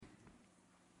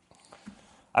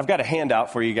I've got a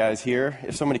handout for you guys here,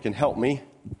 if somebody can help me.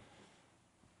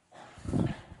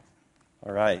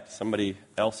 All right, somebody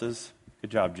else's.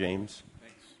 Good job, James.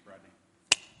 Thanks, Rodney.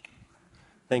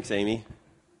 Thanks, Amy.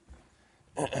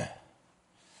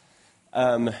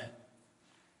 I'm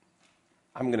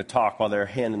going to talk while they're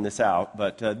handing this out,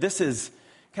 but this is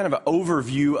kind of an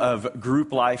overview of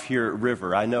group life here at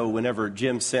River. I know whenever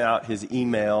Jim sent out his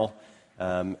email,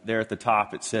 there at the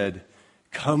top it said,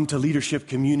 "Come to Leadership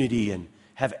Community and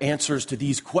have answers to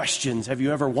these questions. Have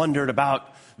you ever wondered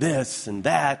about this and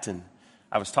that?" And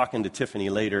I was talking to Tiffany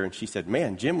later, and she said,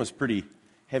 "Man, Jim was pretty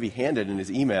heavy-handed in his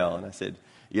email." And I said,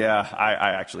 "Yeah,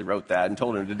 I actually wrote that and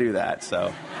told him to do that."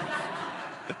 So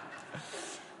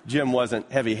Jim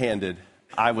wasn't heavy-handed.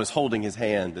 I was holding his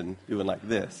hand and doing like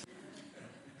this.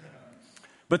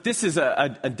 But this is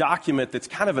a document that's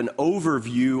kind of an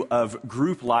overview of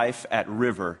group life at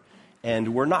River.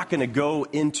 And we're not going to go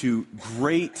into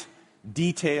great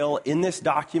detail in this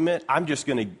document. I'm just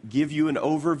going to give you an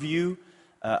overview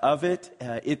of it.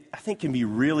 It, I think, can be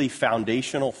really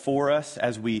foundational for us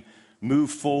as we move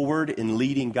forward in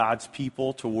leading God's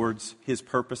people towards His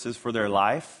purposes for their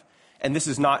life. And this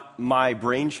is not my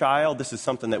brainchild. This is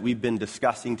something that we've been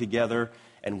discussing together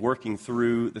and working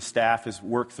through. The staff has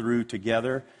worked through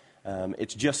together.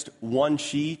 It's just one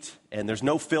sheet, and there's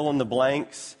no fill in the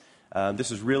blanks.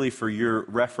 This is really for your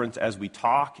reference as we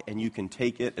talk, and you can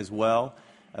take it as well.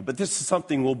 But this is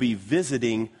something we'll be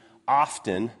visiting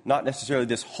often, not necessarily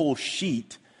this whole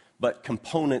sheet, but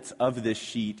components of this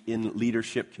sheet in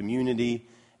Leadership Community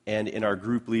and in our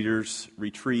group leaders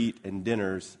retreat and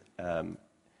dinners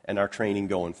and our training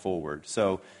going forward.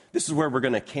 So this is where we're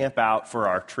going to camp out for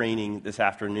our training this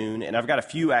afternoon. And I've got a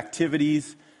few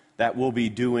activities that we'll be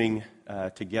doing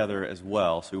together as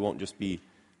well, so we won't just be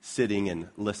sitting and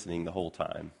listening the whole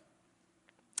time.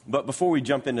 But before we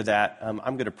jump into that, I'm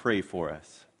going to pray for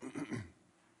us.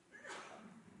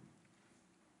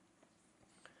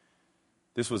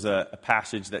 This was a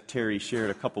passage that Terry shared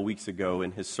a couple weeks ago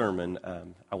in his sermon.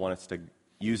 I want us to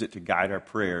use it to guide our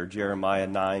prayer. Jeremiah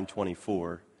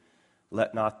 9:24.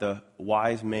 "Let not the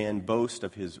wise man boast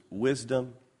of his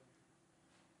wisdom,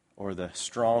 or the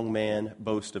strong man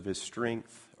boast of his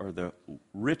strength, or the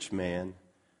rich man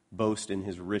boast in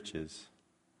his riches.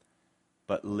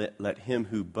 But let him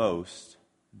who boasts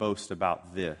boast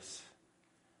about this,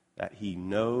 that he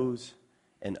knows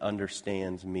and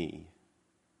understands me.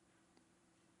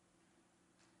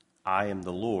 I am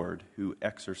the Lord who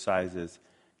exercises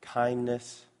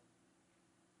kindness,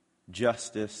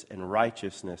 justice, and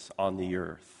righteousness on the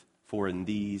earth, for in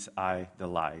these I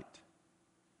delight."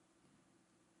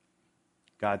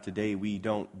 God, today we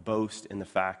don't boast in the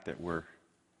fact that we're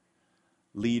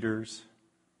leaders.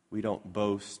 We don't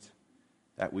boast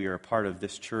that we are a part of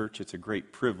this church. It's a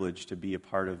great privilege to be a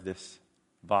part of this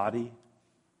body.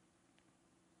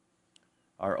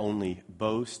 Our only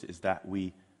boast is that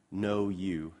we know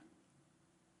you.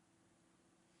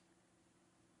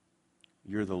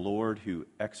 You're the Lord who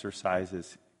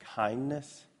exercises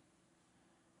kindness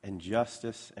and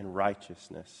justice and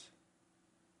righteousness.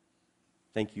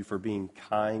 Thank you for being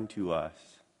kind to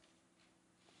us.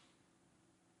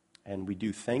 And we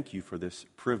do thank you for this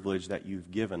privilege that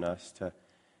you've given us to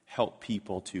help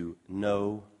people to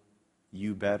know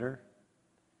you better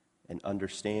and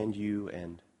understand you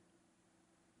and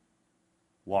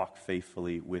walk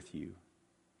faithfully with you.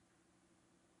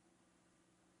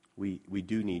 We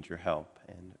do need your help,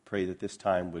 and pray that this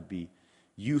time would be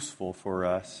useful for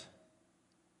us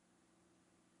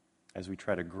as we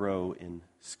try to grow in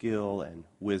skill and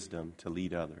wisdom to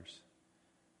lead others.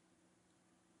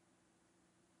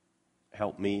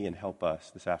 Help me and help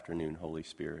us this afternoon, Holy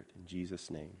Spirit. In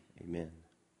Jesus' name, amen.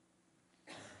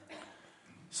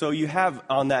 So you have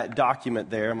on that document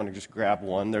there, I'm going to just grab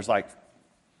one. There's like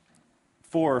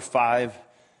 4 or 5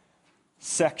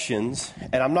 sections,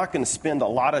 and I'm not going to spend a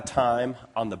lot of time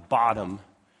on the bottom.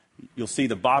 You'll see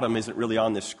the bottom isn't really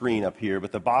on the screen up here,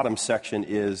 but the bottom section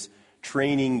is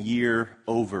Training Year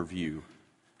Overview.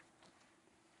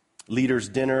 Leaders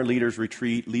Dinner, Leaders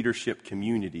Retreat, Leadership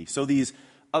Community. So these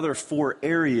other 4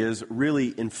 areas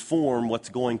really inform what's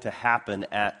going to happen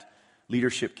at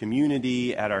Leadership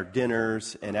Community, at our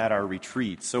dinners, and at our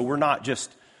retreats. So we're not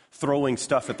just throwing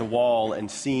stuff at the wall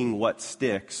and seeing what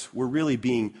sticks. We're really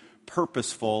being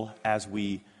purposeful as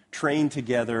we train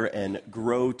together and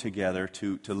grow together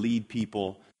to lead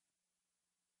people.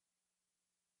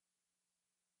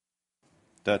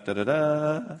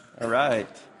 Da-da-da-da. All right.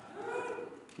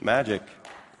 Magic.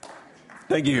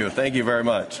 Thank you very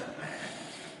much.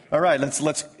 All right,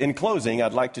 let's in closing,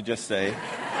 I'd like to just say,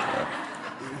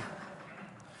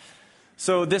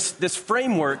 So this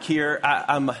framework here,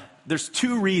 there's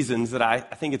two reasons that I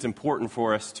think it's important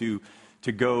for us to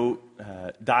go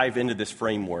dive into this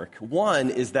framework.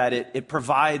 One is that it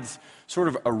provides sort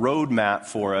of a roadmap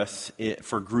for us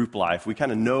for group life. We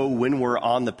kind of know when we're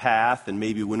on the path and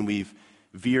maybe when we've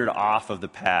veered off of the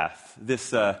path.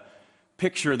 This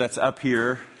picture that's up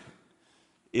here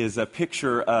is a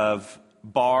picture of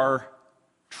Bar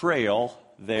Trail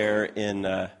there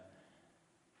in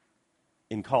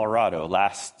Colorado.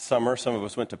 Last summer, some of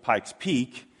us went to Pikes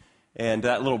Peak, and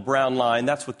that little brown line,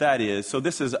 that's what that is. So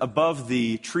this is above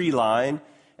the tree line,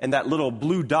 and that little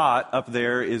blue dot up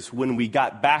there is when we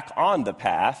got back on the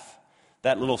path.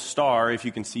 That little star, if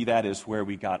you can see that, is where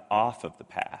we got off of the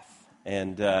path.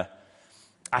 And I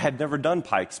had never done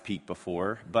Pikes Peak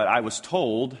before, but I was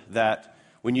told that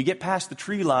when you get past the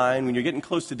tree line, when you're getting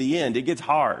close to the end, it gets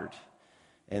hard.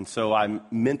 And so I'm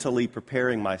mentally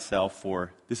preparing myself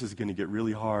for, this is going to get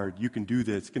really hard. You can do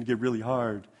this. It's going to get really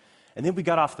hard. And then we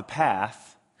got off the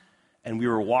path, and we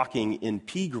were walking in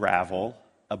pea gravel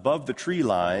above the tree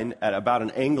line at about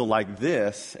an angle like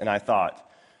this, and I thought,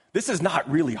 this is not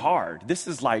really hard. This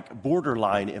is like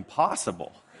borderline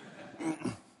impossible.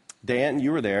 Dan,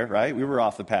 you were there, right? We were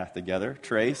off the path together.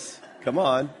 Trace, come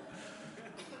on.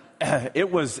 It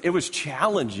was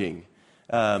challenging,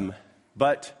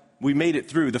 but we made it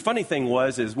through. The funny thing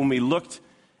is when we looked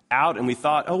out and we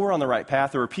thought, oh, we're on the right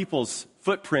path, there were people's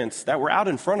footprints that were out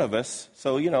in front of us.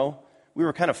 So, we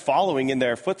were kind of following in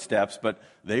their footsteps, but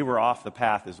they were off the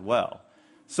path as well.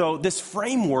 So this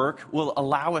framework will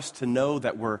allow us to know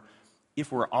that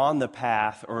if we're on the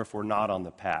path or if we're not on the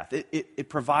path. It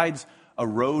provides a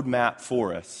roadmap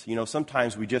for us.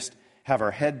 Sometimes we just have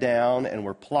our head down and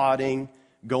we're plodding,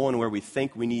 going where we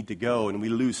think we need to go, and we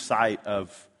lose sight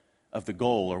of the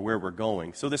goal or where we're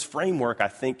going. So this framework, I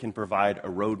think, can provide a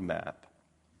roadmap.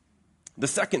 The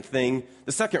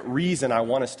second reason I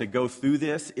want us to go through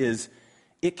this is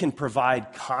it can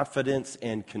provide confidence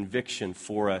and conviction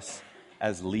for us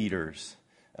as leaders.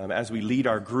 As we lead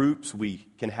our groups, we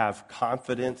can have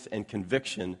confidence and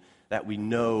conviction that we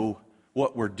know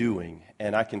what we're doing.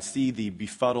 And I can see the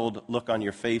befuddled look on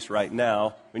your face right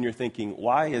now when you're thinking,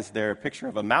 why is there a picture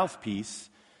of a mouthpiece,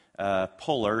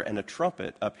 puller, and a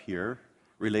trumpet up here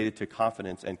related to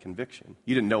confidence and conviction?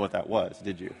 You didn't know what that was,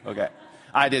 did you? Okay.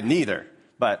 I didn't either,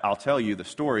 but I'll tell you the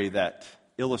story that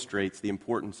illustrates the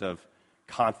importance of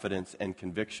confidence and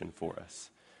conviction for us.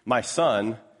 My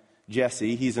son,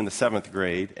 Jesse, he's in the 7th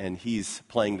grade, and he's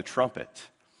playing the trumpet.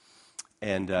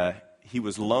 And he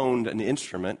was loaned an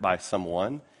instrument by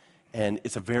someone, and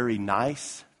it's a very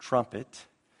nice trumpet.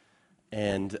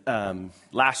 And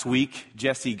last week,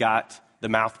 Jesse got the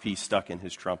mouthpiece stuck in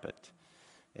his trumpet.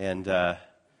 And,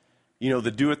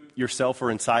 the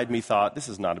do-it-yourselfer inside me thought, this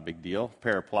is not a big deal. A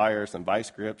pair of pliers and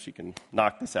vice grips, you can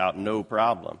knock this out, no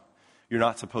problem. You're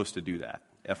not supposed to do that,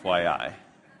 FYI.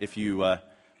 If you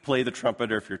play the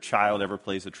trumpet or if your child ever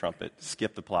plays the trumpet,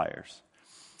 skip the pliers.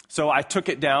 So I took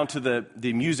it down to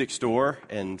the music store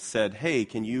and said, hey,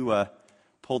 can you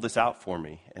pull this out for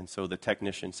me? And so the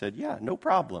technician said, yeah, no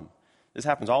problem. This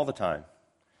happens all the time.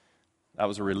 That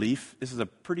was a relief. This is a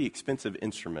pretty expensive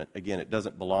instrument. Again, it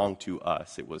doesn't belong to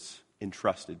us. It was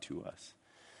entrusted to us.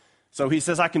 So he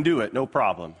says, I can do it, no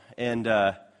problem. And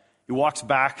he walks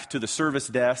back to the service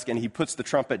desk, and he puts the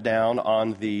trumpet down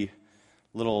on the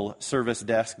little service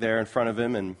desk there in front of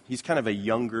him, and he's kind of a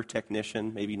younger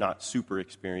technician, maybe not super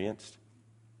experienced.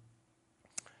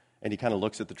 And he kind of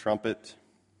looks at the trumpet,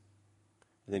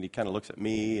 and then he kind of looks at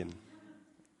me, and,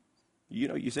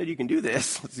 you said you can do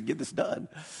this. Let's get this done.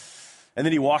 And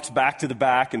then he walks back to the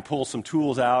back and pulls some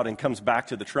tools out and comes back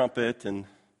to the trumpet and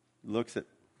looks at,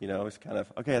 it's kind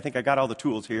of, okay, I think I got all the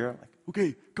tools here. I'm like,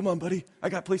 okay, come on, buddy. I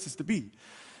got places to be.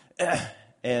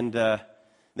 And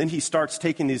then he starts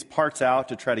taking these parts out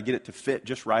to try to get it to fit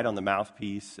just right on the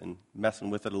mouthpiece and messing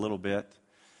with it a little bit.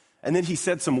 And then he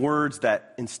said some words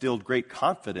that instilled great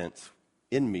confidence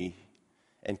in me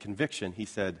and conviction. He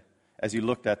said, as he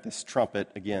looked at this trumpet,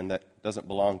 again, that doesn't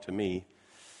belong to me,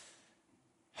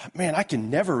 man, I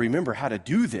can never remember how to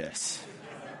do this.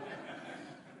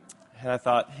 And I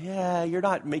thought, yeah, you're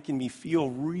not making me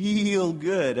feel real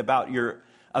good about your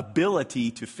ability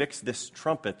to fix this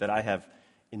trumpet that I have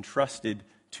entrusted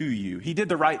to you. He did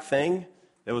the right thing.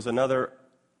 There was another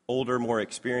older, more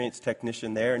experienced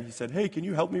technician there, and he said, hey, can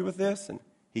you help me with this? And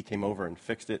he came over and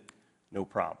fixed it, no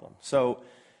problem. So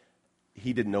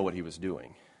he didn't know what he was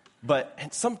doing. But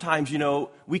sometimes,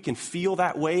 we can feel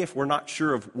that way if we're not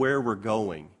sure of where we're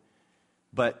going.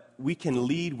 But we can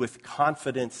lead with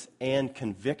confidence and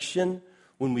conviction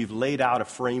when we've laid out a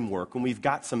framework, when we've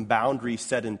got some boundaries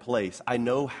set in place. I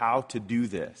know how to do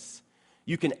this.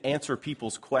 You can answer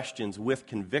people's questions with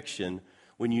conviction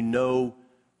when you know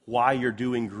why you're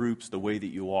doing groups the way that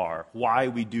you are, why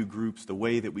we do groups the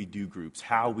way that we do groups,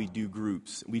 how we do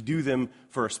groups. We do them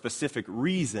for a specific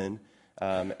reason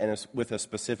and with a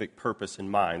specific purpose in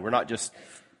mind. We're not just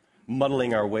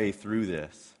muddling our way through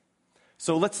this.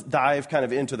 So let's dive kind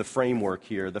of into the framework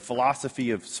here. The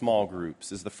philosophy of small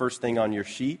groups is the first thing on your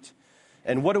sheet.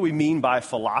 And what do we mean by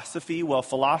philosophy? Well,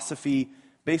 philosophy,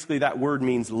 basically that word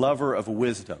means lover of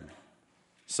wisdom.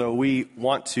 So we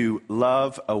want to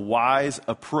love a wise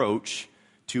approach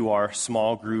to our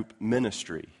small group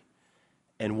ministry.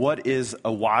 And what is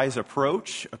a wise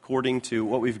approach according to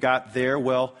what we've got there?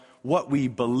 Well, what we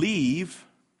believe,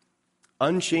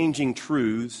 unchanging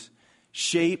truths,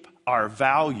 shape our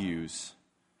values.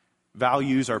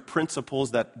 Values are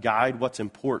principles that guide what's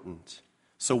important.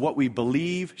 So what we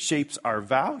believe shapes our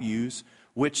values,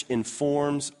 which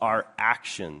informs our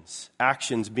actions.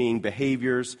 Actions being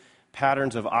behaviors,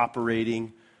 patterns of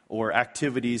operating, or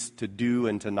activities to do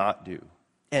and to not do.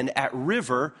 And at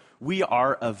River, we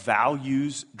are a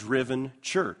values-driven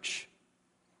church.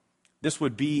 This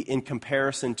would be in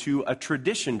comparison to a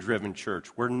tradition-driven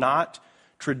church. We're not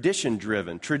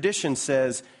tradition-driven. Tradition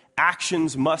says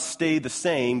actions must stay the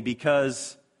same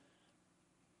because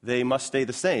they must stay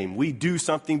the same. We do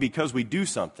something because we do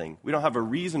something. We don't have a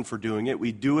reason for doing it.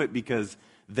 We do it because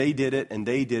they did it, and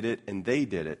they did it, and they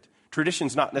did it.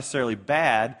 Tradition's not necessarily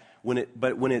bad,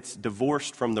 but when it's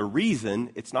divorced from the reason,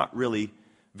 it's not really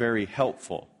very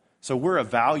helpful. So we're a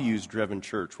values-driven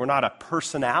church. We're not a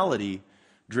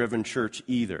personality-driven church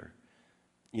either.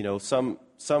 You know, some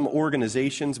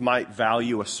organizations might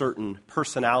value a certain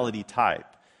personality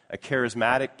type, a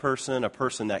charismatic person, a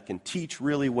person that can teach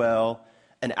really well,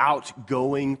 an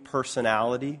outgoing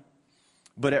personality.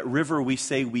 But at River, we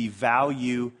say we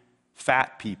value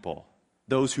fat people,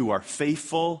 those who are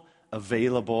faithful,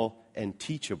 available, and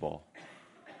teachable.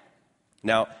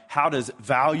 Now, how does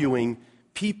valuing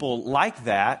people like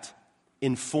that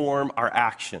inform our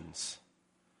actions?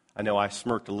 I know I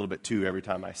smirked a little bit too every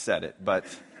time I said it, but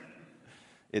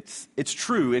it's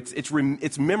true.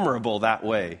 It's memorable that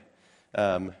way.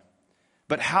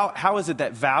 But how is it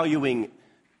that valuing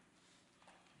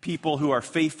people who are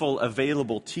faithful,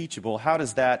 available, teachable, how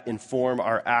does that inform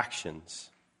our actions?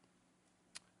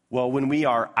 Well, when we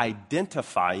are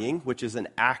identifying, which is an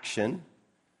action,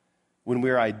 when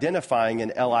we're identifying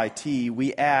an LIT,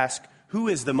 we ask, who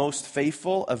is the most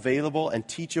faithful, available, and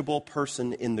teachable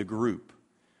person in the group?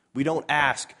 We don't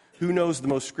ask, who knows the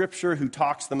most scripture, who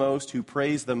talks the most, who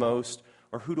prays the most,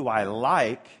 or who do I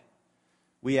like?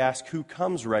 We ask, who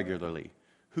comes regularly?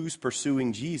 Who's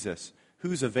pursuing Jesus?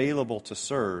 Who's available to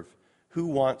serve? Who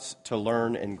wants to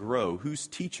learn and grow? Who's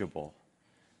teachable?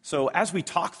 So as we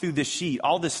talk through this sheet,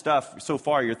 all this stuff, so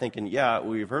far you're thinking, yeah,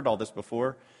 we've heard all this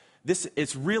before.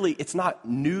 It's not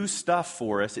new stuff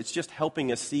for us. It's just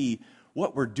helping us see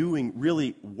what we're doing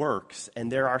really works.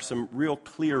 And there are some real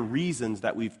clear reasons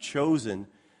that we've chosen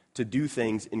to do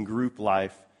things in group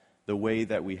life the way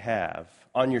that we have.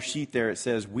 On your sheet there it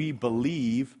says, we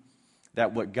believe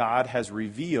that what God has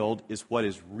revealed is what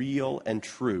is real and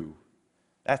true.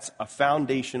 That's a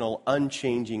foundational,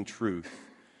 unchanging truth.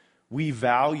 We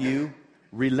value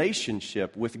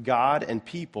relationship with God and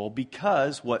people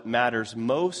because what matters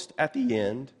most at the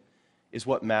end is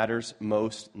what matters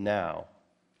most now.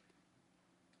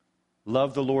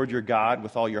 Love the Lord your God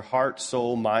with all your heart,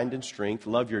 soul, mind, and strength.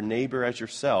 Love your neighbor as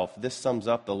yourself. This sums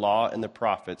up the law and the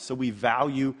prophets. So we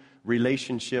value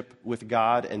relationship with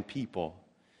God and people.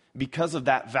 Because of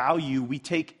that value, we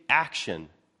take action.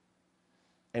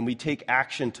 And we take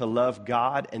action to love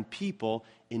God and people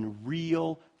in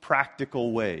real,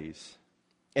 practical ways.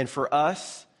 And for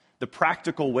us, the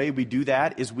practical way we do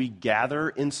that is we gather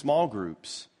in small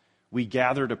groups. We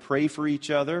gather to pray for each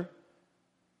other.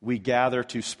 We gather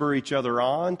to spur each other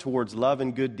on towards love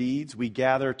and good deeds. We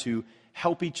gather to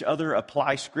help each other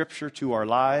apply Scripture to our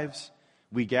lives.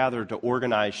 We gather to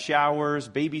organize showers,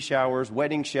 baby showers,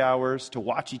 wedding showers, to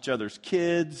watch each other's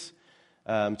kids,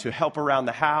 to help around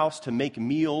the house, to make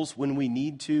meals when we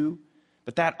need to.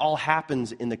 But that all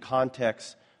happens in the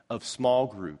context of small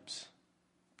groups.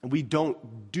 And we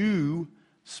don't do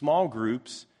small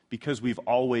groups because we've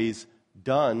always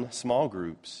done small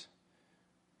groups.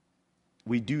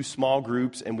 We do small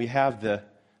groups and we have the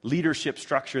leadership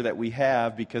structure that we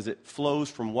have because it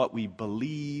flows from what we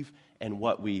believe and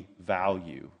what we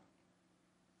value.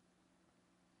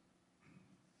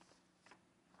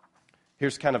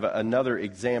 Here's kind of another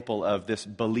example of this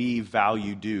believe,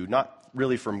 value, do. Not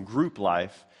really from group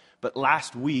life, but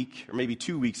last week, or maybe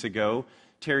 2 weeks ago,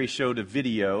 Terry showed a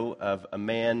video of a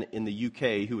man in the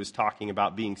UK who was talking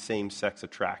about being same-sex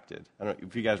attracted. I don't know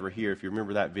if you guys were here, if you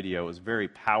remember that video. It was a very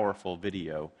powerful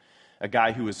video. A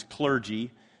guy who was clergy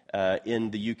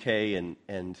in the UK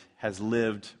and has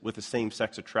lived with the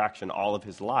same-sex attraction all of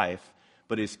his life,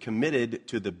 but is committed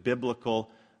to the biblical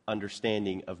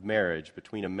understanding of marriage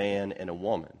between a man and a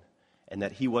woman, and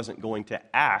that he wasn't going to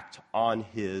act on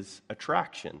his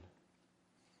attraction.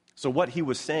 So what he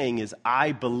was saying is,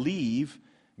 I believe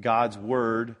God's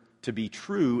word to be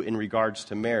true in regards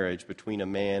to marriage between a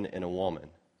man and a woman.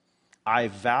 I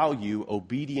value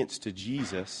obedience to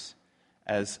Jesus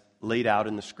as laid out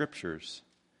in the scriptures.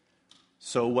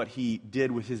 So what he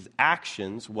did with his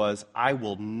actions was, I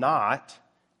will not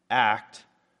act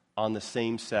on the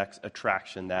same-sex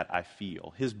attraction that I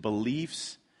feel. His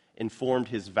beliefs informed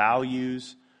his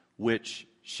values, which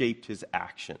shaped his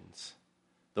actions.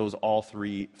 Those all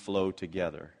three flow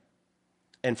together.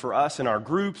 And for us in our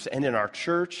groups and in our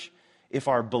church, if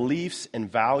our beliefs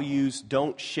and values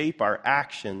don't shape our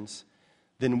actions,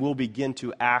 then we'll begin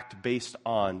to act based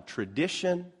on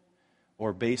tradition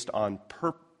or based on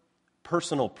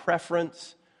personal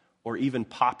preference or even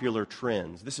popular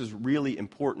trends. This is really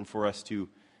important for us to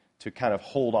kind of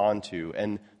hold on to.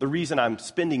 And the reason I'm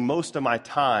spending most of my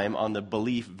time on the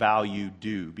belief value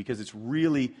do, because it's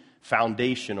really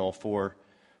foundational for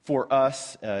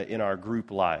us in our group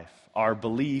life, our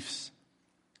beliefs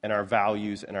and our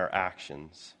values and our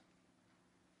actions.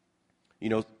 You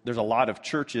know, there's a lot of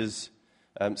churches,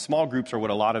 small groups are what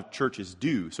a lot of churches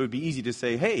do. So it'd be easy to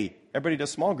say, hey, everybody does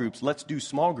small groups, let's do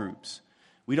small groups.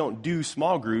 We don't do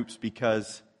small groups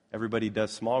because everybody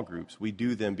does small groups. We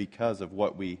do them because of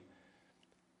what we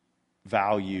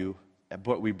value,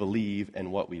 what we believe,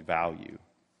 and what we value.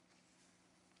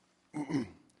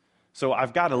 So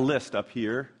I've got a list up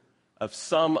here of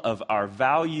some of our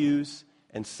values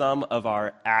and some of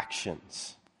our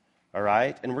actions. All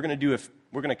right? And we're going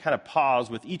to kind of pause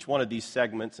with each one of these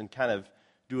segments and kind of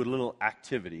do a little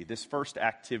activity. This first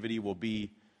activity will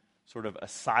be sort of a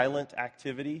silent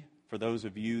activity. For those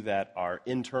of you that are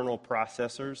internal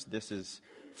processors, this is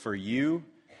for you.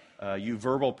 You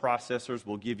verbal processors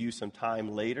will give you some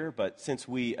time later, but since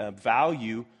we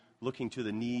value looking to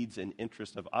the needs and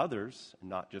interests of others, and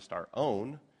not just our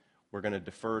own, we're going to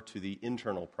defer to the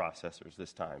internal processors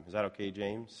this time. Is that okay,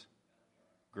 James?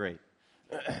 Great.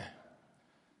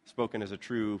 Spoken as a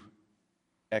true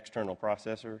external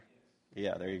processor?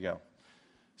 Yeah, there you go.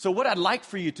 So what I'd like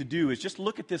for you to do is just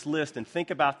look at this list and think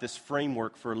about this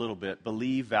framework for a little bit.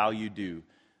 Believe, value, do.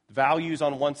 Values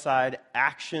on one side,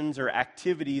 actions or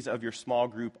activities of your small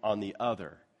group on the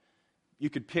other. You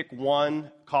could pick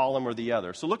one column or the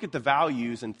other. So look at the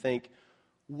values and think,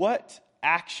 what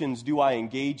actions do I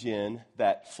engage in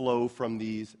that flow from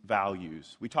these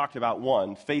values? We talked about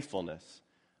one, faithfulness.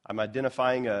 I'm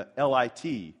identifying a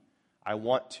LIT. I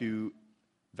want to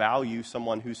value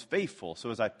someone who's faithful.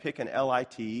 So as I pick an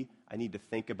LIT, I need to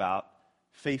think about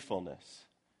faithfulness.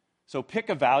 So pick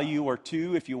a value or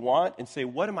two if you want and say,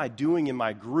 what am I doing in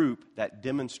my group that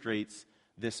demonstrates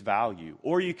this value?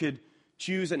 Or you could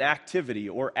choose an activity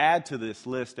or add to this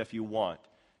list if you want.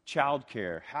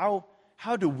 Childcare.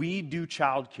 How do we do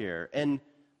childcare? And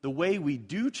the way we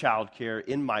do childcare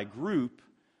in my group,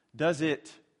 does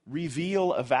it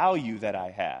reveal a value that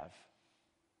I have?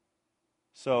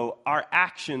 So our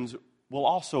actions will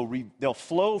also, they'll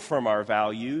flow from our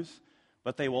values,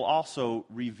 but they will also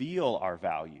reveal our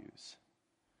values.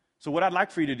 So what I'd like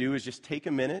for you to do is just take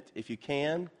a minute, if you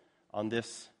can, on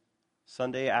this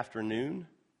Sunday afternoon,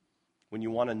 when you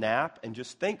want to nap, and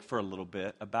just think for a little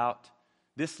bit about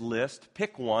this list.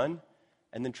 Pick one,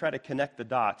 and then try to connect the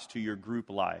dots to your group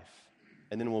life.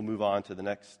 And then we'll move on to the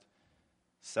next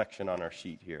section on our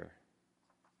sheet here.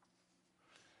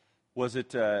 Was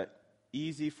it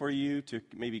easy for you to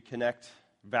maybe connect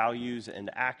values and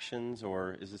actions,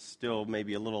 or is it still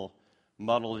maybe a little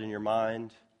muddled in your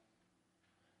mind?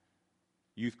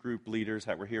 Youth group leaders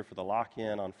that were here for the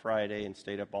lock-in on Friday and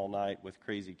stayed up all night with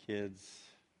crazy kids.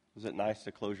 Was it nice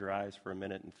to close your eyes for a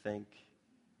minute and think?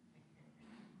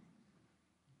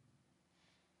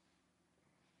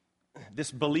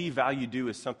 This believe, value, do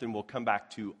is something we'll come back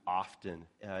to often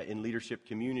in leadership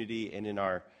community and in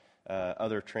our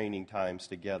other training times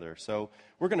together. So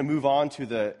we're going to move on to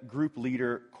the group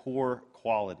leader core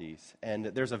qualities. And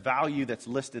there's a value that's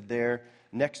listed there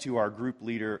next to our group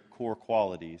leader core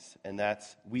qualities. And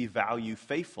that's, we value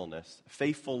faithfulness,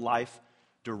 faithful life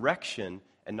direction,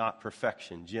 and not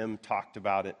perfection. Jim talked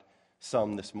about it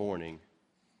some this morning.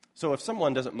 So if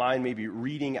someone doesn't mind maybe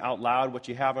reading out loud what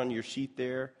you have on your sheet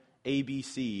there,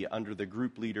 ABC under the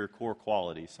group leader core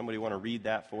qualities. Somebody want to read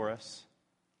that for us?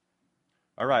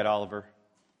 All right, Oliver.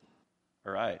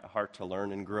 All right, a heart to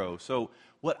learn and grow. So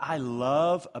what I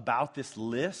love about this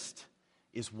list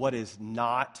is what is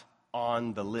not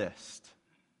on the list.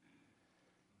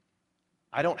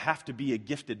 I don't have to be a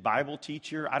gifted Bible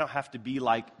teacher. I don't have to be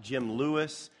like Jim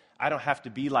Lewis. I don't have to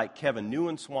be like Kevin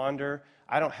Neuenswander.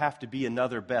 I don't have to be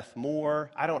another Beth Moore.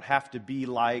 I don't have to be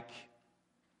like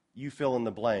you fill in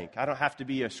the blank. I don't have to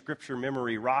be a scripture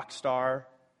memory rock star.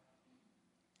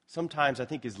 Sometimes I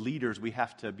think as leaders we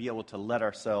have to be able to let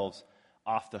ourselves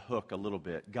off the hook a little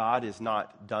bit. God is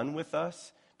not done with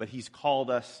us, but He's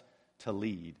called us to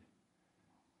lead.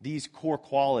 These core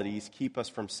qualities keep us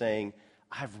from saying,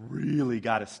 I've really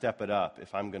got to step it up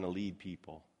if I'm going to lead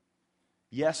people.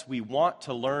 Yes, we want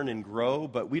to learn and grow,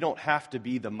 but we don't have to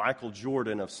be the Michael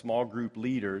Jordan of small group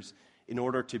leaders in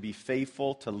order to be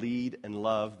faithful to lead and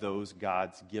love those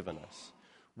God's given us.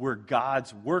 We're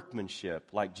God's workmanship,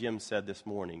 like Jim said this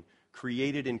morning,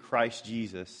 created in Christ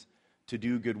Jesus to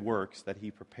do good works that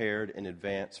He prepared in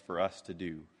advance for us to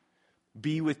do.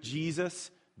 Be with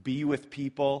Jesus, be with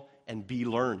people, and be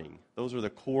learning. Those are the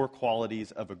core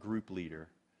qualities of a group leader.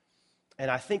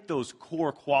 And I think those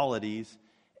core qualities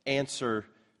answer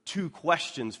two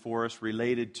questions for us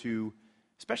related to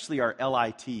especially our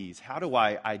LITs. How do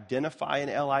I identify an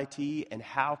LIT, and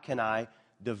how can I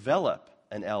develop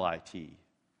an LIT?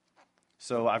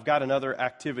 So I've got another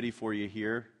activity for you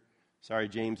here. Sorry,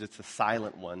 James, it's a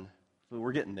silent one.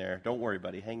 We're getting there. Don't worry,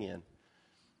 buddy. Hang in.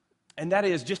 And that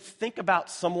is, just think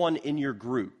about someone in your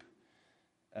group.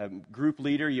 Group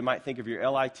leader, you might think of your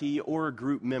LIT, or a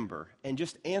group member. And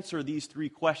just answer these three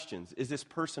questions. Is this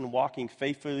person walking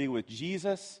faithfully with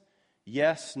Jesus?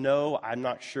 Yes, no, I'm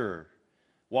not sure.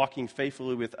 Walking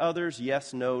faithfully with others?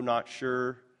 Yes, no, not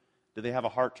sure. Do they have a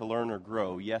heart to learn or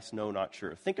grow? Yes, no, not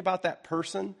sure. Think about that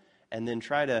person and then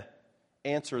try to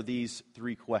answer these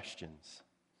three questions.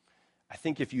 I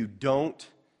think if you don't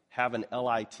have an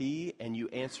LIT and you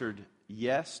answered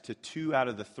yes to 2 out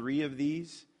of the 3 of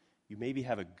these, you maybe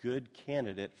have a good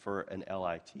candidate for an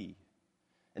LIT.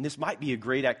 And this might be a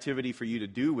great activity for you to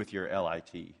do with your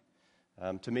LIT,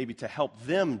 to help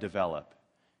them develop.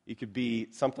 It could be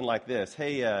something like this.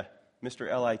 Hey, Mr.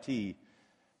 LIT,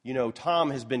 you know,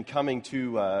 Tom has been coming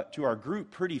to our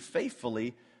group pretty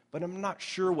faithfully, but I'm not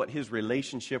sure what his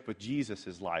relationship with Jesus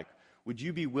is like. Would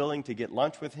you be willing to get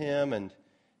lunch with him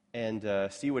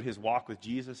and see what his walk with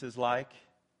Jesus is like?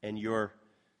 And your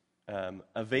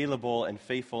available and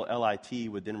faithful LIT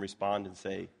would then respond and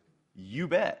say, you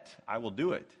bet, I will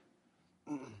do it.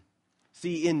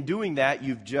 See, in doing that,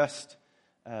 you've just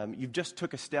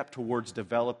took a step towards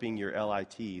developing your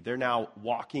LIT. They're now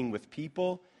walking with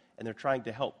people, and they're trying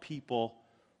to help people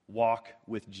walk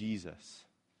with Jesus.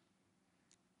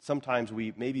 Sometimes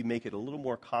we maybe make it a little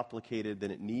more complicated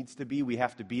than it needs to be. We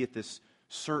have to be at this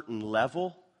certain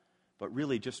level, but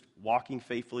really just walking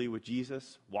faithfully with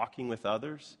Jesus, walking with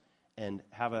others, and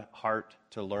have a heart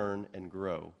to learn and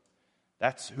grow.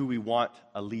 That's who we want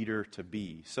a leader to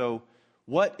be. So,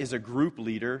 what is a group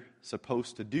leader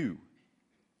supposed to do?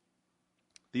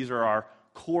 These are our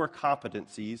core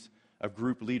competencies of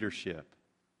group leadership.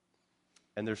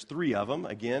 And there's 3 of them.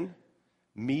 Again,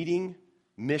 meeting,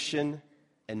 mission,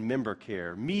 and member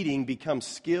care. Meeting, become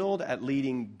skilled at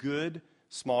leading good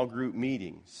small group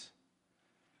meetings.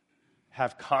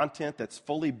 Have content that's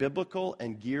fully biblical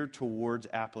and geared towards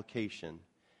application.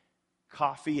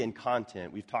 Coffee and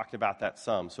content, we've talked about that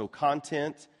some. So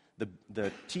content,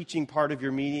 the teaching part of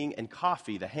your meeting, and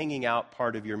coffee, the hanging out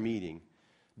part of your meeting.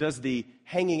 Does the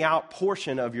hanging out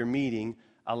portion of your meeting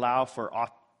allow for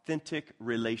authentic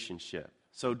relationship?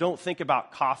 So don't think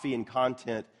about coffee and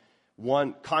content.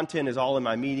 Content is all in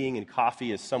my meeting and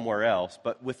coffee is somewhere else.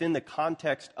 But within the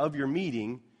context of your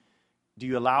meeting, do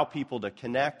you allow people to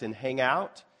connect and hang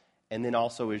out? And then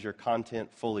also, is your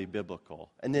content fully biblical?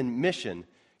 And then mission,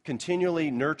 continually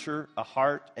nurture a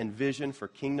heart and vision for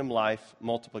kingdom life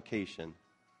multiplication.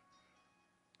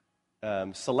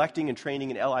 Selecting and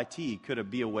training an LIT could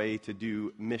be a way to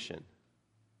do mission.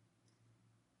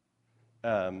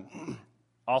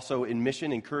 Also in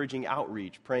mission, encouraging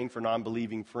outreach, praying for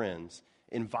non-believing friends,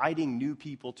 inviting new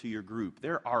people to your group.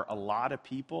 There are a lot of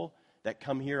people that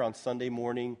come here on Sunday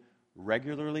morning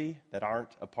regularly that aren't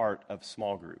a part of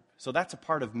small group. So that's a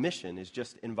part of mission, is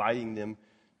just inviting them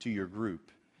to your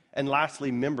group. And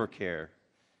lastly, member care,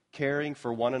 caring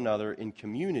for one another in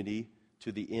community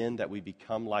to the end that we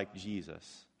become like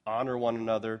Jesus. Honor one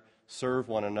another, serve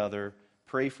one another,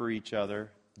 pray for each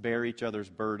other, bear each other's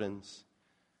burdens,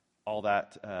 all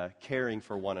that caring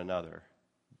for one another.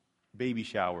 Baby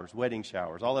showers, wedding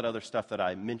showers, all that other stuff that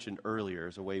I mentioned earlier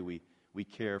is a way we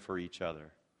care for each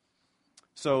other.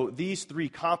 So these three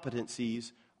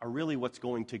competencies are really what's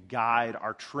going to guide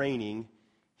our training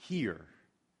here.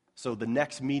 So the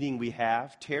next meeting we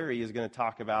have, Terry is going to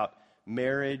talk about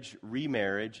marriage,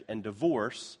 remarriage, and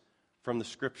divorce from the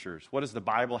Scriptures. What does the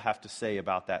Bible have to say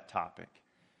about that topic?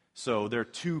 So there are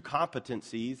two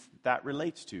competencies that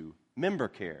relates to. Member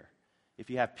care. If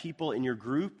you have people in your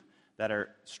group that are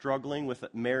struggling with a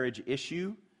marriage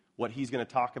issue, what he's going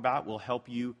to talk about will help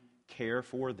you care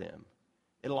for them.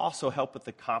 It'll also help with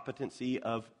the competency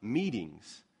of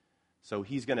meetings. So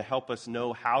he's going to help us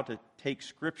know how to take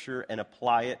Scripture and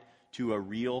apply it to a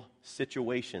real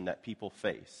situation that people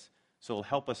face. So it'll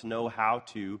help us know how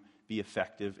to be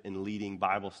effective in leading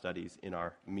Bible studies in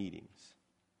our meetings.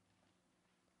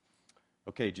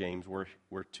 Okay, James,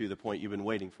 we're to the point you've been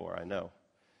waiting for, I know.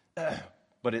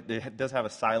 But it does have a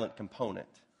silent component,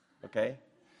 okay?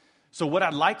 So what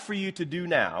I'd like for you to do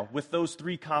now with those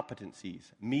three competencies,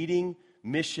 meeting,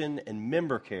 mission, and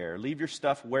member care, leave your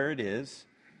stuff where it is,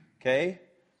 okay?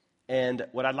 And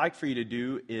what I'd like for you to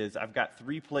do is I've got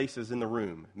 3 places in the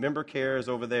room. Member care is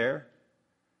over there,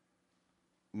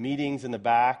 meetings in the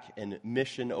back, and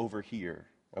mission over here,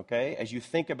 okay? As you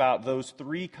think about those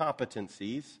 3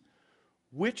 competencies,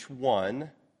 which one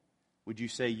would you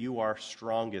say you are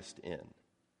strongest in?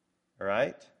 All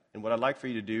right? And what I'd like for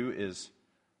you to do is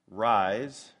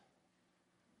rise.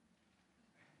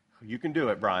 You can do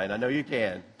it, Brian. I know you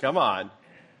can. Come on.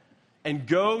 And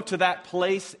go to that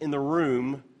place in the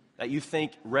room that you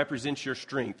think represents your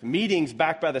strength. Meetings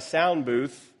back by the sound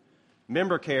booth.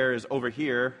 Member care is over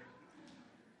here.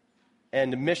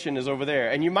 And mission is over there.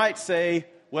 And you might say,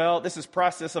 well, this is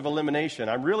process of elimination.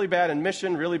 I'm really bad in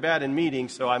mission, really bad in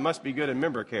meetings, so I must be good in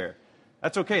member care.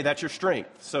 That's okay. That's your strength.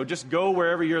 So just go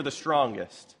wherever you're the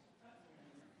strongest.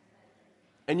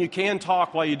 And you can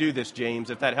talk while you do this, James,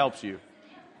 if that helps you.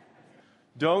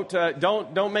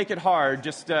 Don't make it hard.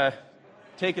 Just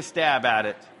take a stab at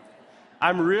it.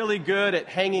 I'm really good at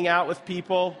hanging out with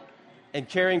people and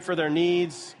caring for their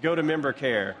needs. Go to member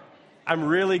care. I'm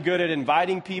really good at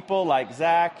inviting people like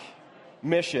Zach.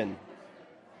 Mission.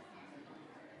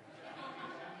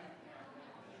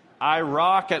 I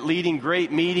rock at leading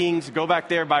great meetings. Go back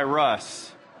there by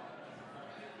Russ.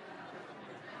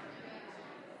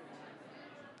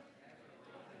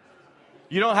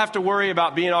 You don't have to worry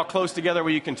about being all close together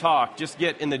where you can talk. Just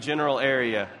get in the general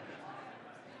area.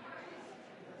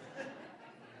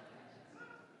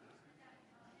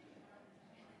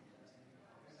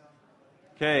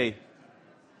 Okay.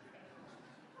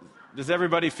 Does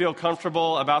everybody feel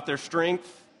comfortable about their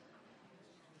strength?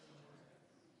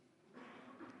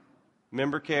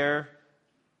 Member care,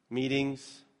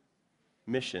 meetings,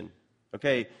 mission.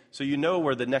 Okay, so you know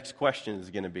where the next question is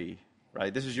going to be,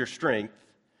 right? This is your strength.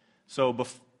 So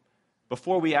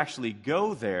before we actually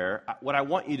go there, what I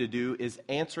want you to do is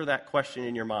answer that question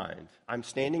in your mind. I'm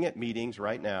standing at meetings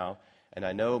right now, and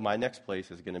I know my next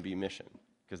place is going to be mission,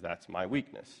 because that's my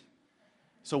weakness.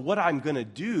 So what I'm going to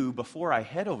do before I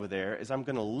head over there is I'm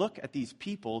going to look at these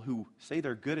people who say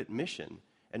they're good at mission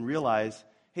and realize,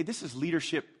 hey, this is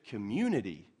leadership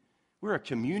community. We're a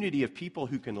community of people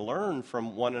who can learn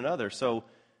from one another. So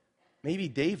maybe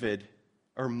David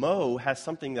or Mo has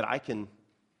something that I can.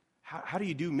 How do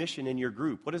you do mission in your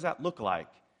group? What does that look like?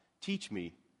 Teach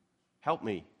me. Help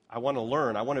me. I want to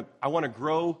learn. I want to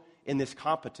grow in this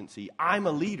competency. I'm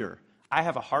a leader. I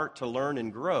have a heart to learn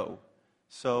and grow.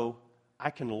 So I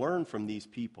can learn from these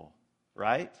people,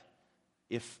 right?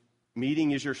 If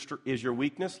meeting is your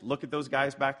weakness, look at those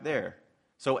guys back there.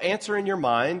 So answer in your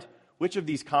mind, which of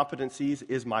these competencies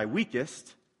is my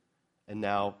weakest? And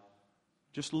now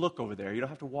just look over there. You don't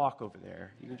have to walk over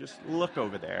there. You can just look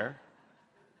over there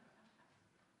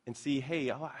and see,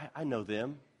 hey, I know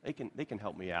them. They can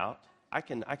help me out. I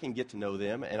can get to know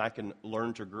them, and I can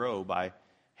learn to grow by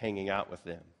hanging out with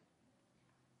them.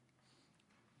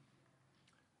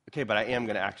 Okay, but I am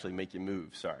going to actually make you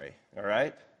move, sorry. All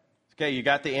right? Okay, you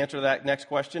got the answer to that next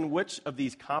question. Which of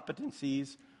these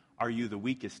competencies are you the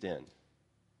weakest in?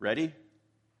 Ready?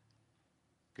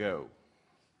 Go.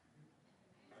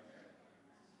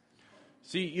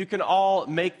 See, you can all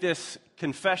make this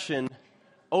confession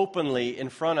openly in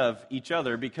front of each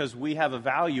other because we have a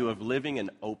value of living an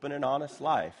open and honest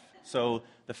life. So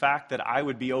the fact that I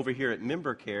would be over here at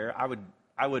member care,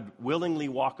 I would willingly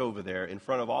walk over there in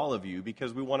front of all of you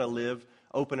because we want to live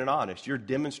open and honest. You're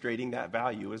demonstrating that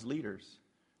value as leaders.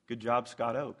 Good job,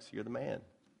 Scott Oakes. You're the man.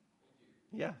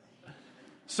 Yeah.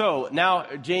 So now,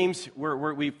 James,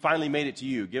 we finally made it to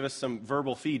you. Give us some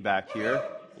verbal feedback here.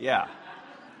 Yeah.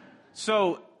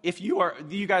 So if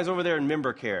you guys over there in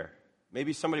member care,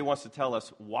 maybe somebody wants to tell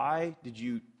us, why did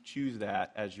you choose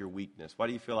that as your weakness? Why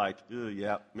do you feel like,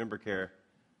 yeah, member care,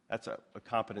 that's a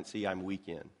competency I'm weak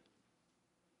in?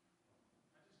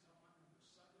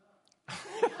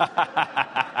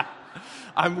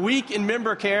 I'm weak in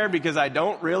member care because I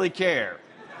don't really care.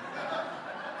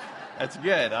 That's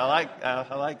good. I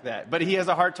like that. But he has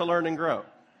a heart to learn and grow.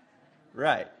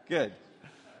 Right. Good.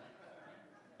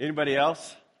 Anybody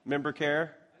else? Member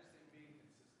care?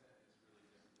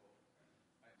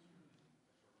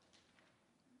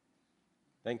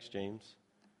 Thanks, James.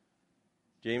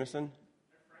 Jameson? I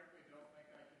frankly don't think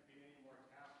I could be any more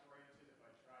task-oriented if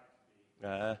I tried to be. The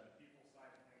people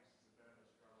side of things is a bit of a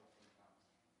struggle sometimes.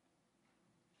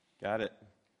 Got it.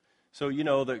 So,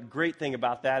 the great thing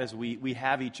about that is we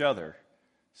have each other.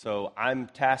 So I'm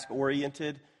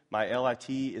task-oriented. My LIT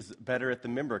is better at the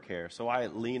member care. So I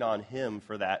lean on him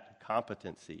for that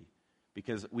competency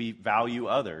because we value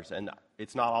others. And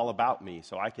it's not all about me.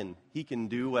 So he can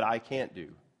do what I can't do.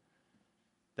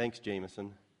 Thanks,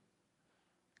 Jameson.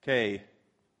 Okay.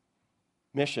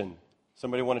 Mission.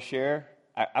 Somebody want to share?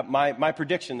 My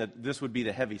prediction that this would be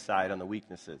the heavy side on the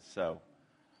weaknesses. So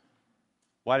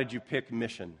why did you pick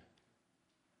mission?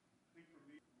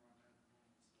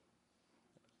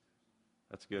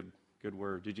 That's good. Good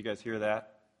word. Did you guys hear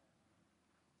that?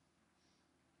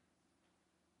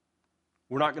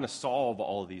 We're not going to solve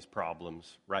all of these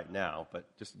problems right now, but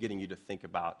just getting you to think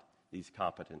about these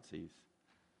competencies.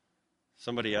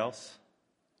 Somebody else?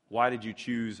 Why did you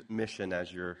choose mission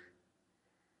as your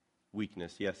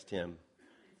weakness? Yes, Tim. It's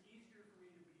easier for me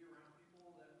to be around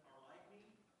people that are like me.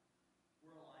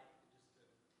 We're alike,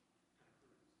 just to kind of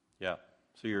cruise. Yeah.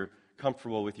 So you're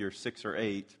comfortable with your 6 or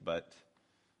 8, but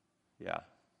yeah,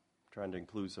 trying to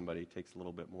include somebody takes a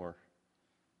little bit more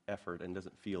effort and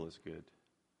doesn't feel as good.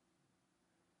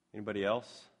 Anybody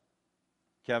else?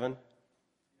 Kevin?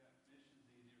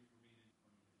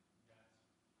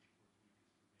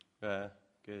 Good.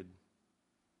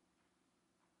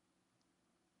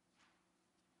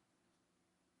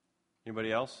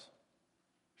 Anybody else?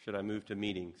 Should I move to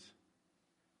meetings?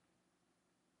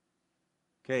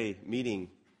 Okay, meeting.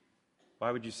 Why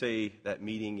would you say that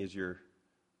meeting is your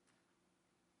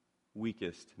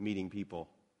weakest, meeting people?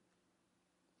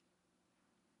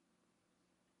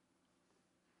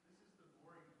 This is the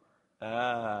boring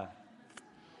part.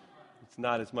 It's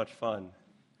not as much fun.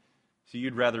 So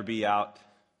you'd rather be out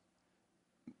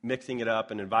mixing it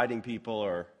up and inviting people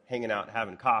or hanging out and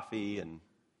having coffee and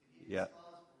yeah.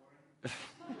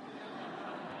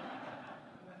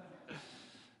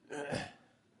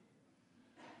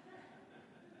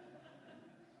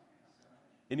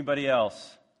 Anybody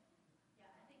else? Yeah,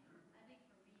 I think for me,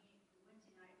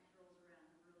 Wednesday night rolls around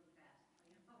really fast.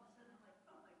 All of a sudden, I'm like,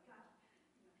 oh my gosh,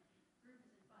 group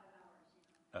is in 5 hours.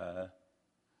 I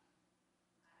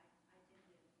tend to be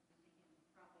thinking,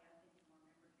 probably I'm thinking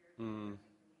more member care. Mm-hmm.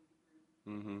 That's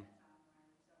how I'm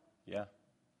wired. So Yeah. I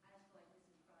just feel like this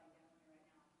is probably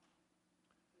definitely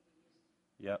right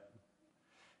now. Yep.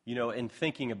 In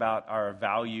thinking about our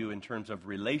value in terms of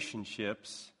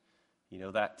relationships,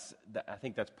 I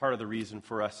think that's part of the reason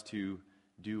for us to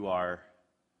do our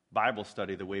Bible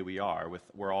study the way we are.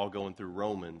 We're all going through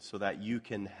Romans, so that you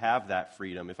can have that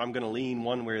freedom. If I'm going to lean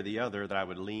one way or the other, that I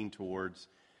would lean towards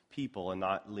people and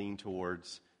not lean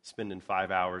towards spending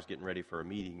 5 hours getting ready for a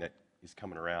meeting that is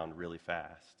coming around really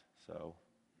fast. So,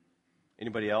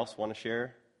 anybody else want to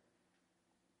share?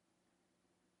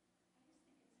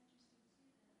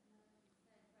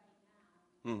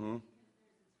 Mm-hmm.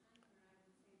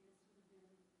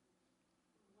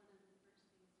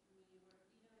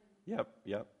 Yep.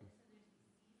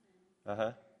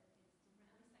 Uh-huh.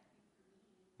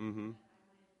 Mm-hmm.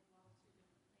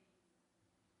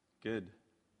 Good.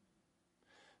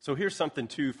 So here's something,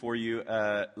 too, for you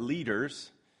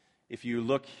leaders. If you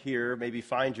look here, maybe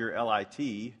find your LIT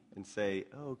and say,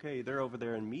 oh, okay, they're over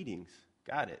there in meetings.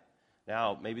 Got it.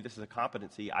 Now, maybe this is a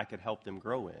competency I could help them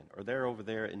grow in. Or they're over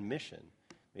there in mission.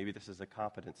 Maybe this is a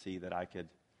competency that I could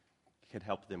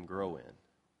help them grow in.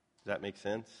 Does that make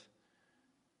sense?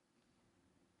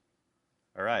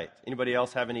 All right. Anybody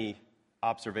else have any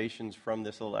observations from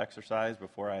this little exercise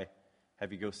before I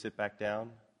have you go sit back down?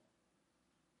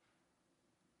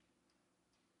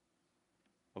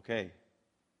 Okay.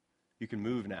 You can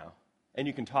move now. And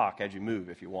you can talk as you move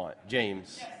if you want.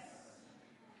 James. Yes.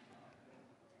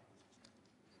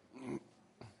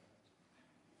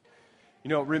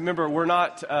 Remember, we're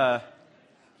not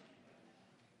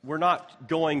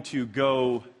going to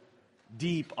go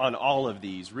deep on all of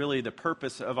these. Really, the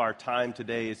purpose of our time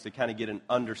today is to kind of get an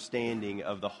understanding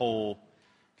of the whole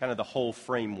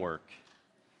framework,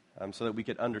 so that we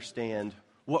could understand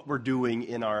what we're doing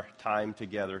in our time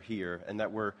together here, and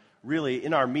that we're really,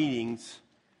 in our meetings,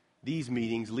 these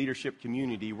meetings, leadership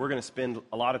community, we're going to spend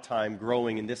a lot of time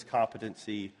growing in this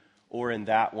competency or in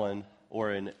that one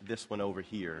or in this one over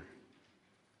here.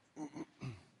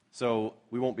 So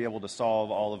we won't be able to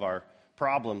solve all of our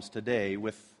problems today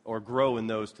or grow in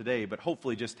those today, but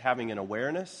hopefully just having an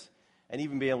awareness and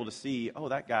even be able to see, oh,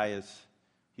 that guy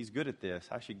he's good at this.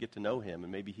 I should get to know him,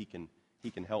 and maybe he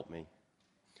can help me.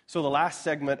 So the last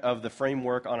segment of the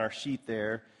framework on our sheet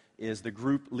there is the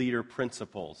group leader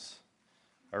principles.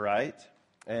 All right?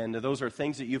 And those are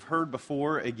things that you've heard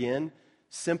before. Again,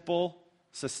 simple,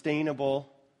 sustainable,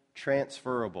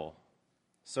 transferable.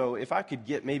 So if I could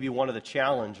get maybe one of the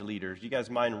challenge leaders, you guys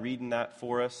mind reading that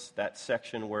for us? That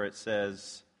section where it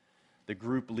says the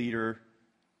group leader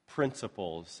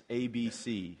principles,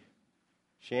 ABC.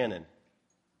 Shannon.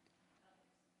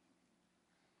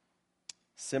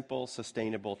 Simple,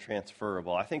 sustainable,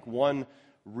 transferable. I think one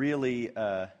really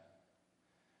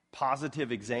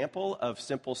positive example of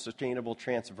simple, sustainable,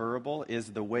 transferable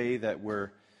is the way that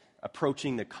we're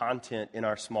approaching the content in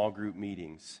our small group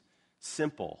meetings.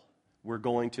 Simple. We're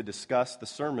going to discuss the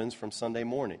sermons from Sunday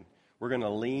morning. We're going to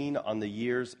lean on the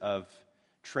years of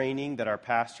training that our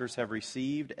pastors have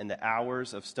received and the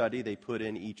hours of study they put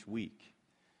in each week.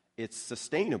 It's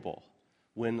sustainable.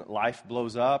 When life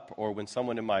blows up or when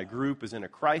someone in my group is in a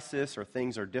crisis or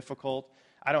things are difficult,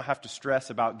 I don't have to stress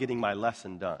about getting my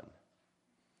lesson done.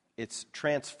 It's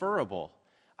transferable.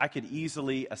 I could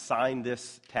easily assign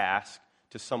this task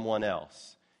to someone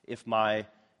else. If my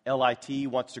LIT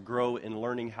wants to grow in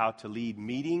learning how to lead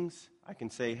meetings, I can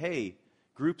say, hey,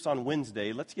 groups on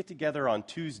Wednesday, let's get together on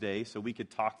Tuesday so we could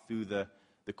talk through the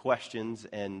questions,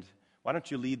 and why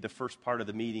don't you lead the first part of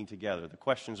the meeting together? The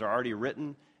questions are already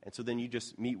written, and so then you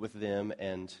just meet with them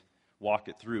and walk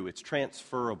it through. It's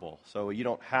transferable, so you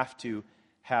don't have to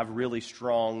have really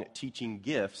strong teaching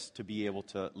gifts to be able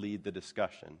to lead the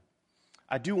discussion.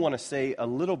 I do want to say a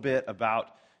little bit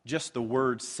about just the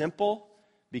word simple,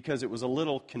 because it was a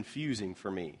little confusing for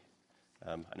me.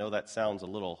 I know that sounds a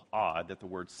little odd that the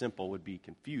word simple would be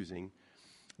confusing,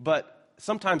 but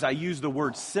sometimes I use the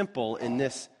word simple in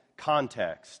this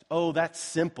context. Oh, that's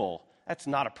simple. That's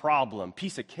not a problem.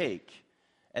 Piece of cake.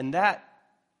 And that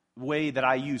way that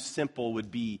I use simple would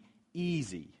be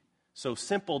easy. So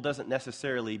simple doesn't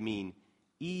necessarily mean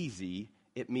easy.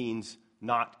 It means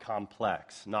not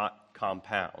complex, not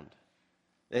compound.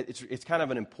 It's kind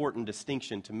of an important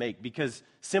distinction to make, because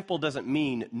simple doesn't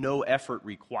mean no effort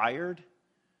required.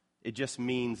 It just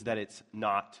means that it's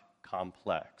not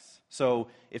complex. So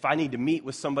if I need to meet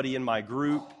with somebody in my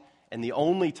group and the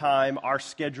only time our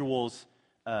schedules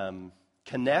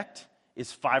connect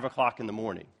is 5 o'clock in the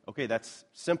morning, okay, that's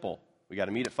simple. We got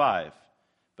to meet at 5.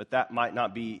 But that might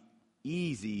not be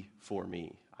easy for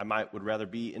me. I would rather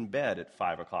be in bed at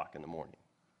 5 o'clock in the morning.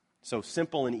 So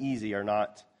simple and easy are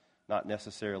not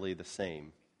necessarily the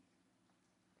same.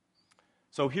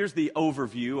 So here's the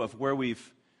overview of where we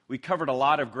covered a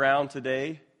lot of ground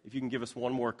today. If you can give us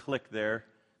one more click there.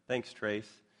 Thanks, Trace.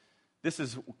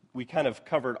 We kind of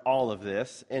covered all of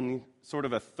this in sort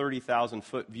of a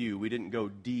 30,000-foot view. We didn't go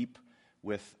deep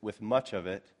with much of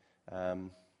it.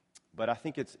 But I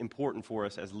think it's important for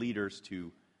us as leaders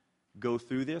to go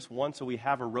through this. One, so we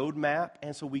have a roadmap,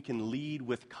 and so we can lead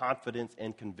with confidence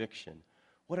and conviction.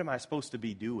 What am I supposed to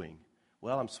be doing?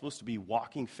 Well, I'm supposed to be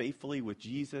walking faithfully with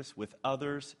Jesus, with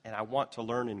others, and I want to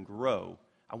learn and grow.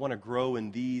 I want to grow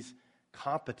in these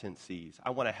competencies.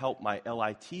 I want to help my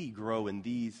LIT grow in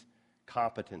these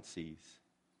competencies.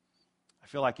 I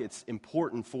feel like it's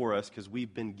important for us because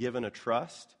we've been given a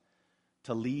trust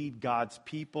to lead God's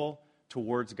people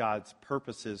towards God's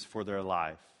purposes for their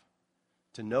life,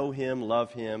 to know Him,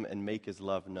 love Him, and make His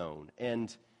love known.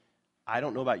 And I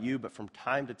don't know about you, but from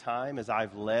time to time as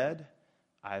I've led,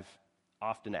 I've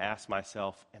often asked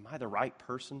myself, am I the right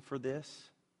person for this?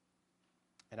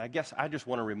 And I guess I just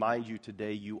want to remind you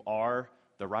today, you are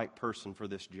the right person for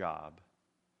this job,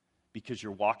 because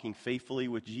you're walking faithfully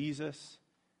with Jesus,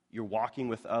 you're walking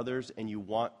with others, and you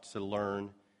want to learn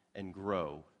and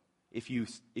grow. If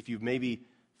you've maybe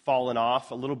fallen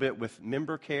off a little bit with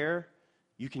member care,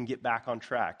 you can get back on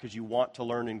track because you want to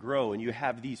learn and grow, and you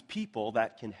have these people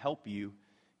that can help you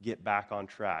get back on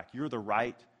track. You're the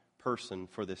right person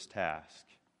for this task.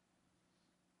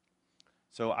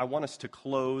 So I want us to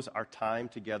close our time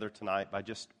together tonight by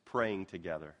just praying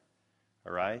together,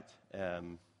 all right?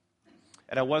 And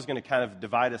I was going to kind of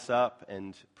divide us up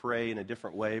and pray in a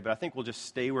different way, but I think we'll just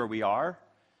stay where we are.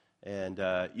 And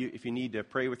if you need to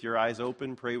pray with your eyes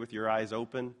open, pray with your eyes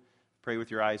open, pray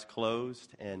with your eyes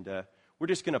closed, and we're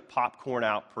just going to popcorn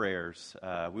out prayers.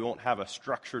 We won't have a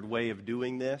structured way of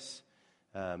doing this.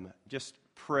 Just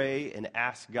pray and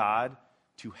ask God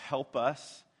to help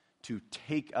us to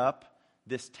take up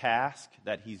this task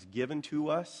that he's given to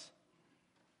us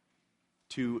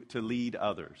to lead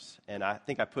others. And I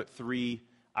think I put 3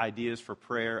 ideas for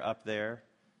prayer up there.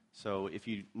 So if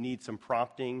you need some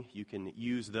prompting, you can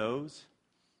use those.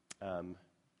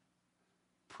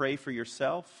 Pray for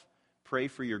yourself, pray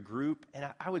for your group, and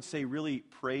I would say really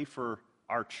pray for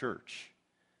our church.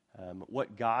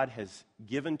 What God has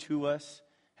given to us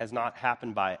has not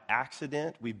happened by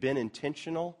accident. We've been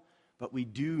intentional, but we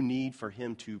do need for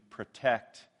him to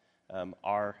protect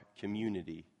our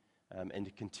community and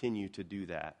to continue to do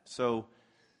that. So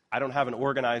I don't have an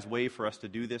organized way for us to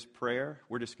do this prayer.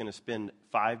 We're just going to spend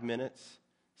 5 minutes,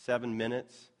 7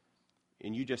 minutes,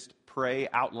 and you just pray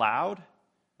out loud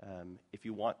if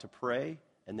you want to pray,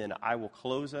 and then I will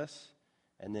close us,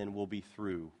 and then we'll be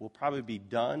through. We'll probably be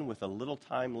done with a little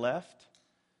time left.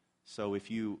 So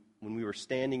when we were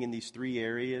standing in these 3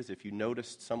 areas, if you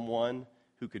noticed someone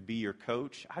who could be your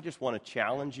coach, I just want to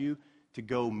challenge you to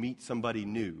go meet somebody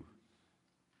new.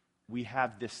 We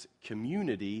have this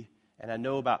community, and I don't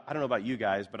know about you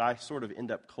guys, but I sort of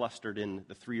end up clustered in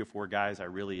the 3 or 4 guys I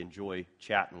really enjoy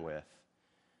chatting with.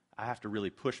 I have to really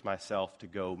push myself to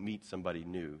go meet somebody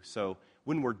new. So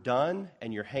when we're done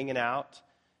and you're hanging out,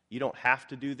 you don't have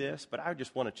to do this, but I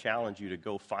just want to challenge you to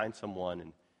go find someone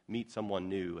and meet someone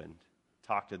new and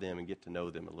talk to them and get to know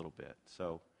them a little bit.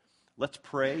 So let's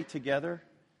pray together,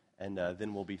 and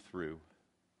then we'll be through.